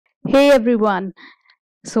Hey everyone.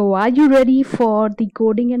 So, are you ready for the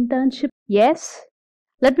coding internship? Yes?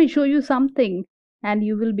 Let me show you something and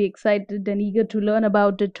you will be excited and eager to learn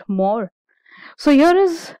about it more. So, here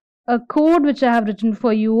is a code which I have written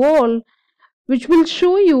for you all, which will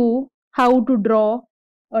show you how to draw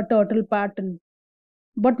a turtle pattern.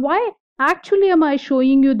 But why actually am I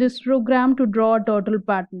showing you this program to draw a turtle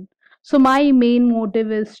pattern? So my main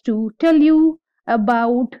motive is to tell you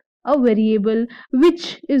about a variable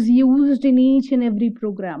which is used in each and every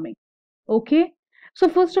programming. Okay. So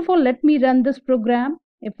first of all, let me run this program.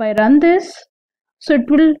 If I run this, so it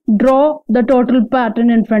will draw the turtle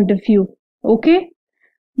pattern in front of you. Okay.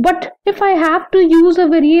 But if I have to use a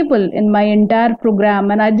variable in my entire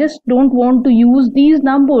program and I just don't want to use these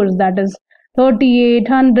numbers, that is 38,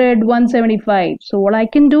 100, 175. So what I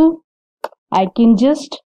can do, I can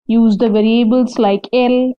just use the variables like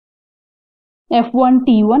L, F1,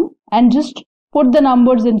 T1 and just put the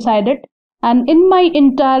numbers inside it. And in my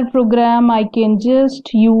entire program, I can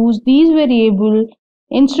just use these variables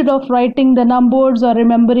instead of writing the numbers or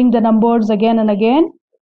remembering the numbers again and again.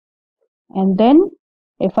 And then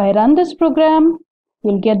if I run this program,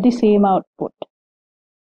 you'll get the same output.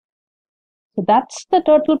 So that's the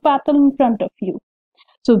turtle pattern in front of you.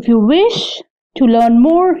 So if you wish to learn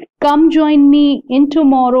more, come join me in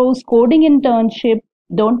tomorrow's coding internship.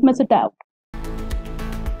 Don't miss it out.